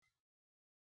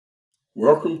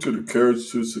Welcome to the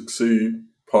Courage to Succeed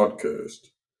podcast.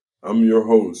 I'm your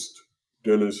host,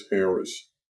 Dennis Harris.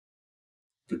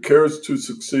 The Courage to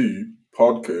Succeed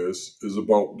podcast is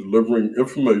about delivering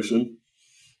information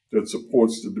that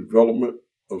supports the development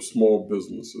of small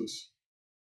businesses.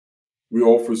 We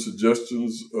offer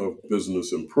suggestions of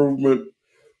business improvement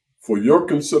for your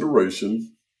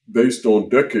consideration based on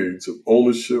decades of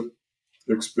ownership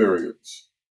experience.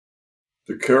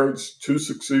 The Courage to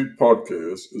Succeed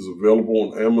podcast is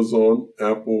available on Amazon,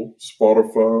 Apple,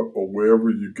 Spotify, or wherever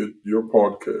you get your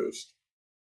podcast.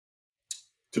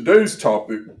 Today's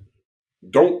topic,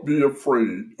 don't be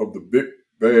afraid of the big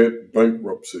bad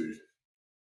bankruptcy.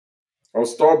 I'll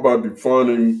start by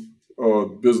defining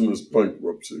business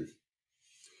bankruptcy.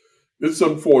 It's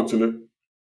unfortunate.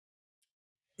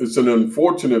 It's an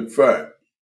unfortunate fact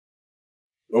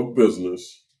of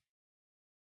business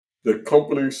that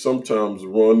companies sometimes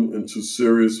run into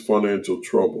serious financial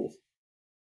trouble.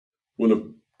 When a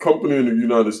company in the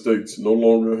United States no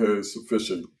longer has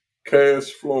sufficient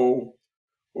cash flow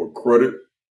or credit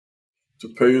to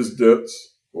pay its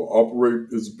debts or operate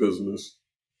its business,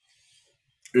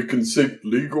 it can seek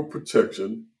legal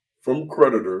protection from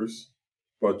creditors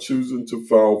by choosing to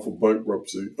file for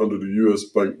bankruptcy under the U.S.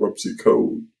 Bankruptcy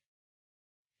Code.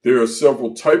 There are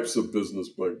several types of business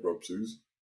bankruptcies,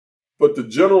 but the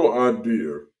general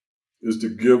idea is to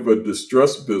give a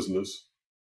distressed business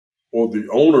or the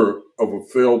owner of a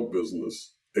failed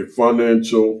business a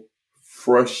financial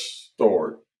fresh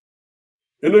start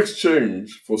in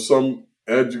exchange for some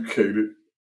adjudicated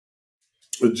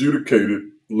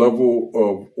level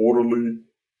of orderly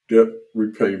debt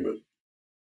repayment.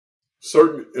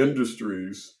 Certain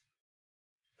industries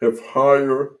have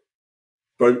higher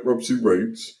bankruptcy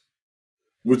rates,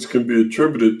 which can be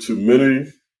attributed to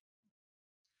many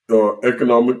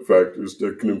economic factors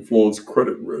that can influence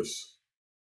credit risk.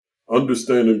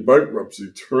 Understanding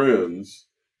bankruptcy trends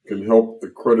can help a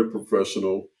credit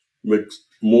professional make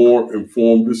more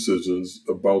informed decisions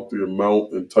about the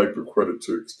amount and type of credit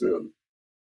to extend.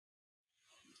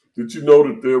 Did you know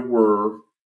that there were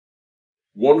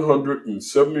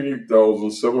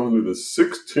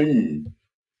 178,716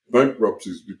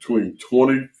 bankruptcies between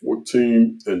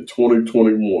 2014 and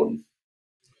 2021?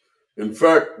 In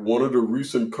fact, one of the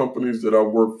recent companies that I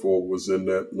worked for was in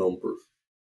that number.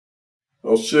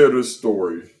 I'll share this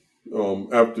story.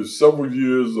 After several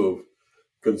years of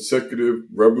consecutive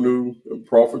revenue and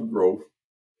profit growth,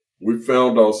 we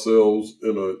found ourselves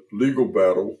in a legal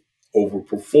battle over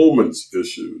performance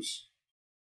issues.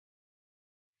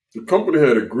 The company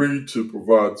had agreed to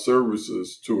provide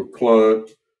services to a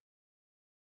client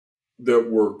that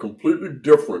were completely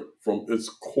different from its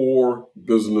core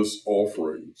business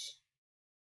offerings.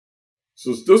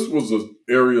 Since this was an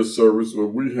area of service where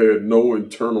we had no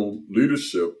internal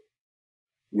leadership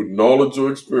with knowledge or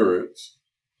experience,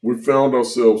 we found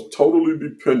ourselves totally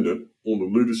dependent on the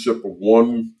leadership of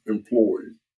one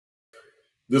employee.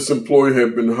 This employee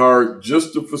had been hired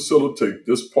just to facilitate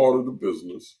this part of the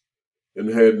business and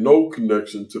had no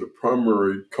connection to the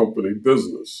primary company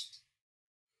business.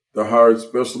 The hired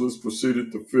specialist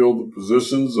proceeded to fill the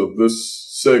positions of this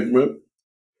segment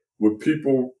with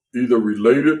people either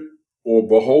related or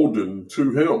beholden to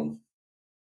him.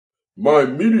 My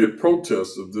immediate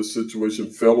protest of this situation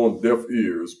fell on deaf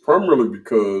ears, primarily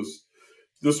because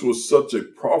this was such a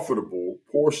profitable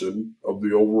portion of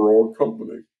the overall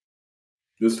company.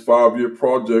 This 5-year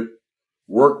project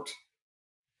worked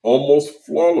almost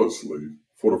flawlessly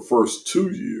for the first 2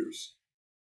 years,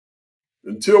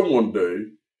 until one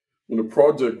day when the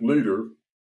project leader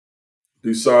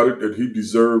decided that he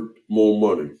deserved more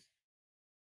money.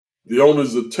 The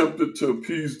owners attempted to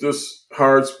appease this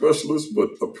hired specialist,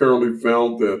 but apparently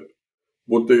found that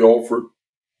what they offered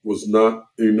was not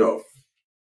enough.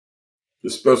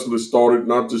 The specialist started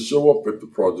not to show up at the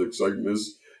project site,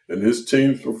 and his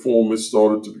team's performance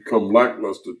started to become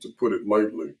lackluster, to put it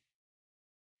lightly.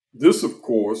 This, of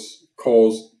course,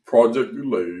 caused project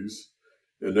delays,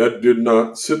 and that did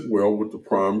not sit well with the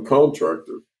prime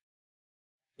contractor.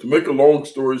 To make a long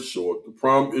story short, the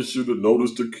prime issued a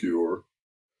notice to cure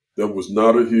that was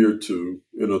not adhered to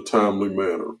in a timely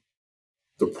manner.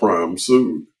 The prime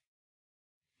sued.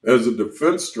 As a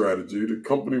defense strategy, the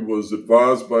company was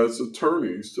advised by its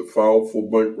attorneys to file for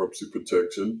bankruptcy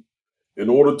protection in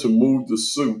order to move the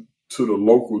suit to the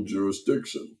local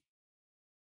jurisdiction.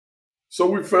 So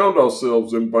we found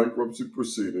ourselves in bankruptcy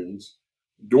proceedings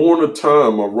during a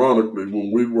time, ironically,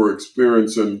 when we were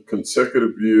experiencing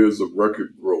consecutive years of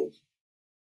record growth.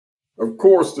 Of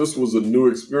course, this was a new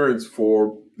experience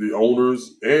for the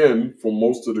owners and for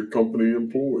most of the company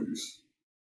employees.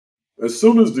 As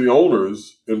soon as the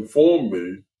owners informed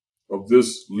me of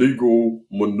this legal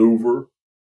maneuver,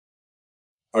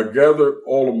 I gathered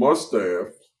all of my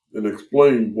staff and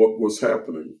explained what was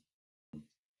happening.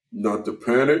 Not to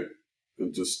panic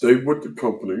and to stay with the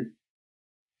company,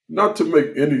 not to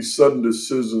make any sudden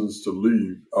decisions to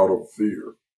leave out of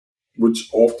fear, which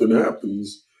often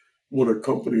happens when a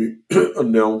company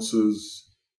announces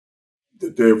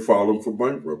that they're filing for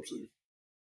bankruptcy.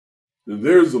 And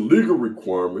there's a legal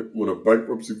requirement when a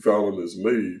bankruptcy filing is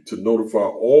made to notify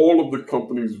all of the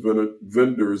company's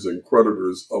vendors and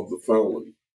creditors of the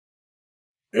filing.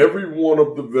 Every one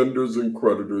of the vendors and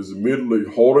creditors immediately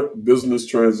halted business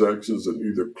transactions and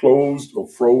either closed or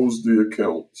froze the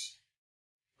accounts.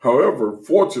 However,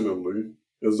 fortunately,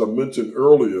 as I mentioned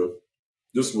earlier,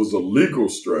 this was a legal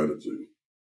strategy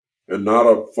and not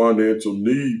a financial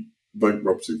need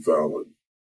bankruptcy filing.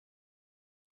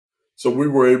 So we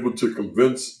were able to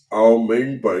convince our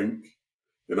main bank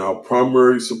and our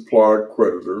primary supply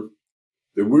creditor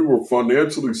that we were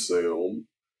financially sound,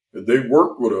 and they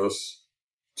worked with us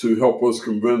to help us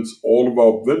convince all of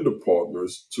our vendor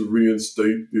partners to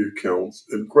reinstate the accounts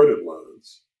and credit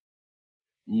lines.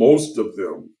 Most of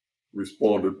them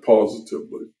responded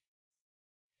positively.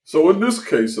 So in this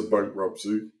case of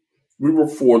bankruptcy, we were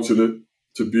fortunate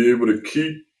to be able to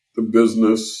keep the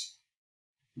business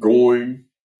going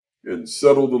and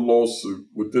settle the lawsuit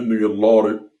within the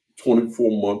allotted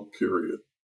 24-month period.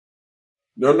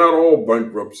 Now, not all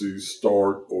bankruptcies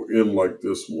start or end like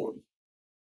this one,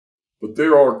 but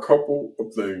there are a couple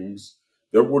of things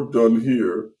that were done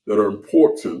here that are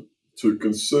important to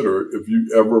consider if you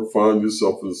ever find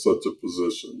yourself in such a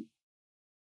position.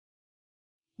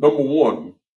 Number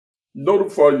one,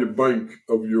 notify your bank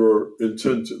of your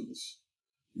intentions.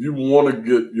 You want to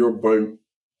get your bank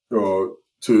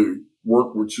to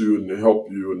work with you and to help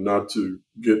you and not to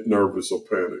get nervous or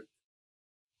panic.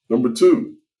 Number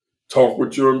two, talk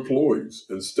with your employees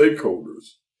and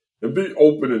stakeholders and be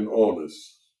open and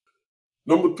honest.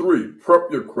 Number three,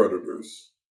 prep your creditors.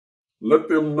 Let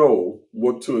them know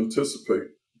what to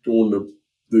anticipate during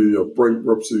the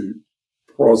bankruptcy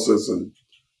process and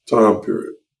time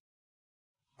period.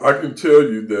 I can tell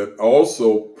you that I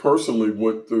also personally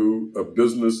went through a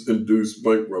business-induced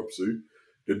bankruptcy.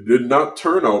 It did not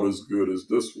turn out as good as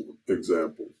this one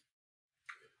example.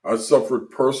 I suffered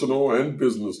personal and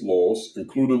business loss,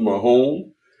 including my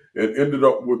home, and ended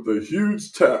up with a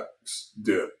huge tax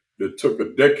debt that took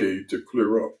a decade to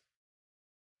clear up.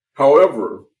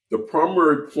 However, the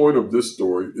primary point of this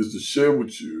story is to share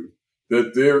with you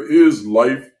that there is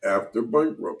life after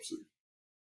bankruptcy.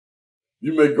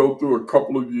 You may go through a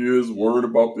couple of years worrying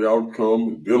about the outcome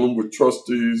and dealing with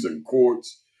trustees and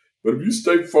courts, but if you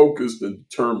stay focused and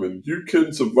determined, you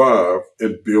can survive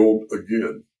and build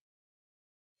again.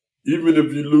 Even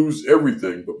if you lose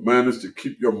everything but manage to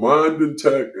keep your mind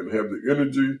intact and have the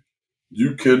energy,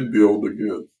 you can build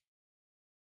again.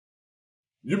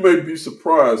 You may be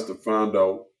surprised to find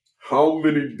out how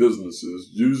many businesses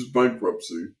use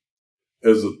bankruptcy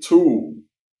as a tool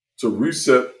to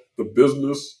reset the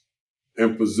business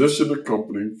and position the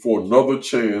company for another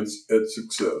chance at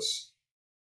success.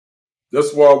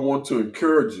 That's why I want to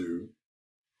encourage you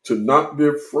to not be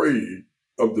afraid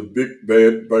of the big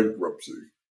bad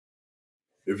bankruptcy.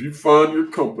 If you find your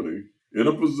company in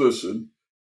a position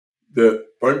that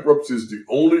bankruptcy is the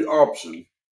only option,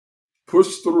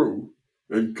 push through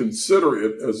and consider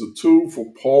it as a tool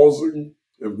for pausing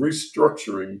and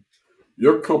restructuring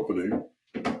your company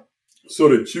so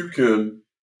that you can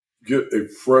get a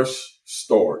fresh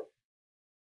start.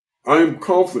 I am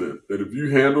confident that if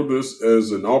you handle this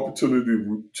as an opportunity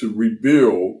to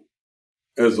rebuild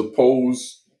as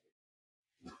opposed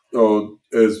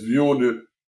as viewing it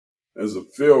as a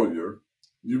failure,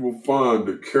 you will find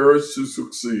the courage to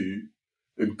succeed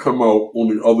and come out on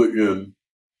the other end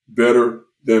better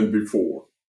than before.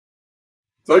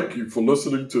 Thank you for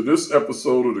listening to this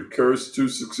episode of the Courage to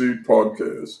Succeed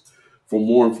podcast. For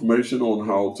more information on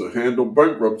how to handle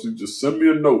bankruptcy, just send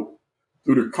me a note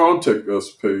through the Contact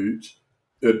Us page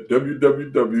at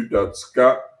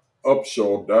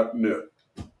www.scottupshaw.net.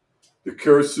 The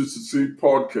Courage to Succeed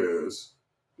podcast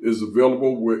is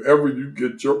available wherever you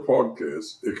get your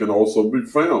podcasts. It can also be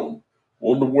found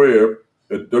on the web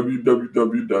at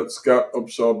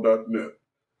www.scottupshaw.net.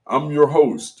 I'm your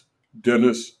host,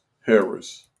 Dennis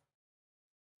Harris.